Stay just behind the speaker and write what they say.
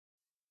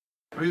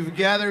We've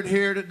gathered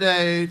here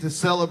today to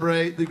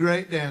celebrate the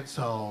great dance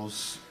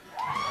halls.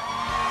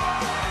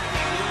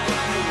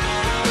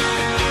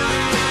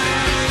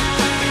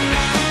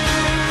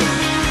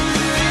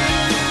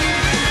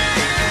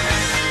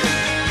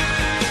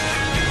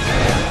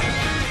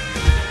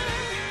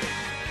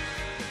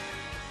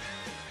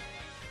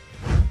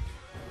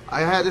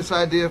 I had this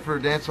idea for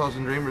Dance Halls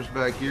and Dreamers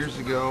back years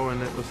ago,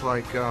 and it was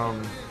like,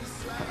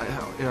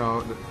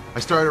 I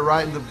started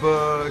writing the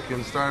book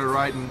and started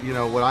writing,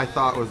 what I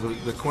thought was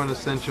the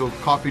quintessential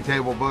coffee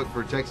table book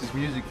for Texas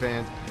music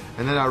fans.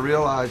 And then I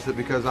realized that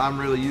because I'm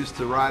really used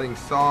to writing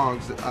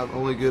songs, I'm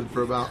only good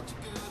for about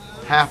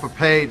half a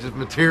page of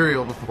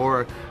material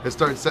before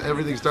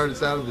everything started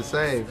sounding the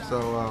same.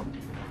 So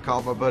I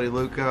called my buddy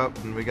Luke up,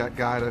 and we got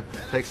Guy to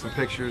take some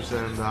pictures,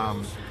 and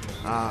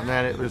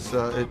man,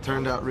 it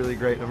turned out really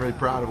great. I'm really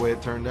proud of the way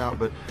it turned out.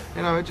 But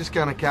it just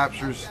kind of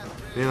captures,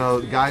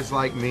 guys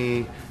like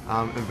me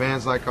and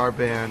bands like our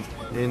band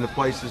in the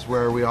places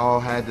where we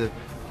all had to,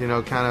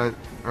 kind of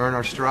earn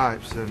our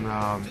stripes, and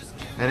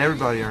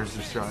everybody earns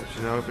their stripes.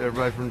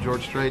 Everybody from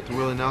George Strait to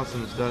Willie Nelson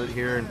has done it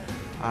here, and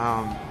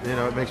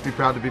it makes me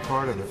proud to be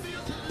part of it.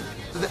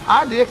 The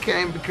idea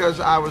came because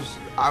I was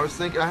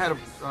thinking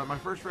my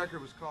first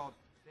record was called